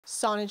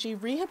Sonogee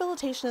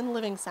Rehabilitation and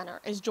Living Center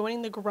is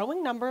joining the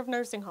growing number of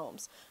nursing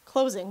homes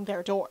closing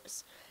their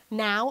doors.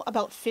 Now,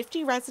 about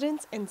 50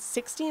 residents and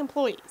 60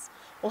 employees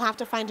will have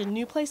to find a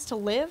new place to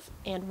live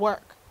and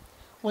work.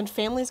 When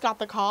families got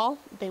the call,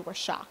 they were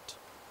shocked.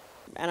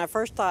 And I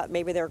first thought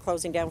maybe they were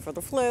closing down for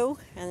the flu,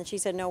 and then she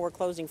said, no, we're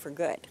closing for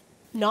good.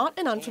 Not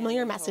an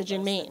unfamiliar message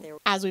in Maine.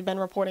 As we've been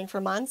reporting for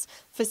months,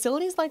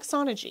 facilities like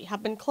Sonogee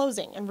have been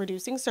closing and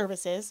reducing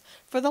services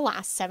for the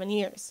last 7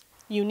 years.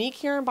 Unique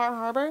here in Bar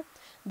Harbor,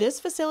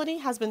 this facility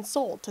has been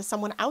sold to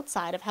someone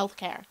outside of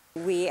healthcare.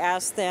 We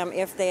asked them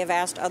if they have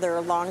asked other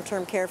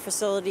long-term care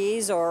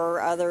facilities or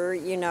other,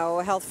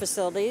 health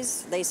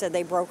facilities. They said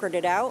they brokered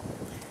it out,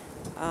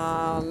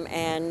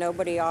 and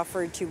nobody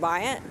offered to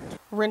buy it.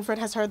 Renford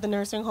has heard the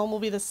nursing home will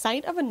be the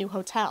site of a new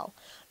hotel.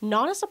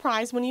 Not a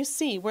surprise when you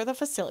see where the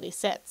facility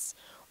sits.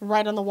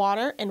 Right on the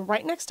water and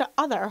right next to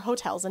other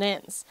hotels and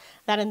inns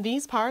that in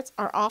these parts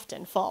are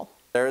often full.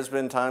 There's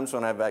been times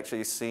when I've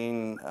actually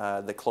seen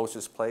the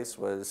closest place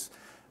was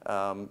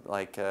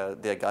the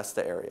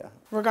Augusta area.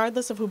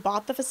 Regardless of who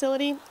bought the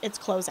facility, it's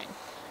closing.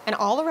 And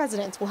all the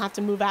residents will have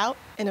to move out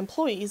and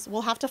employees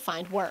will have to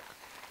find work.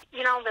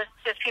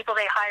 There's people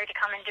they hire to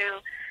come and do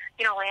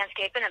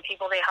landscaping, and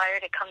people they hire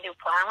to come do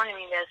plowing. I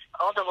mean, there's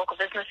all the local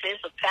businesses,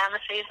 the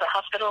pharmacies, the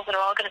hospitals that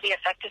are all going to be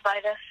affected by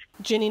this.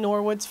 Ginny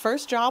Norwood's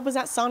first job was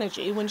at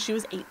Sonogee when she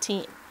was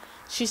 18.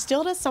 She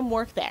still does some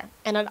work there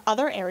and at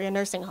other area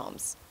nursing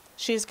homes.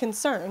 She is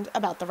concerned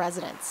about the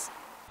residents.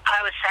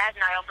 I was sad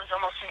and I was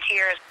almost in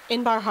tears.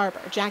 In Bar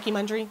Harbor, Jackie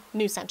Mundry,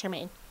 News Center,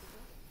 Maine.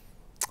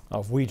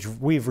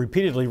 We've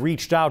repeatedly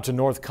reached out to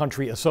North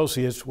Country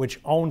Associates, which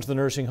owns the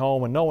nursing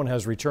home, and no one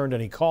has returned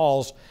any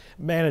calls.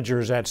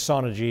 Managers at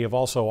Sonogee have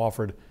also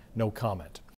offered no comment.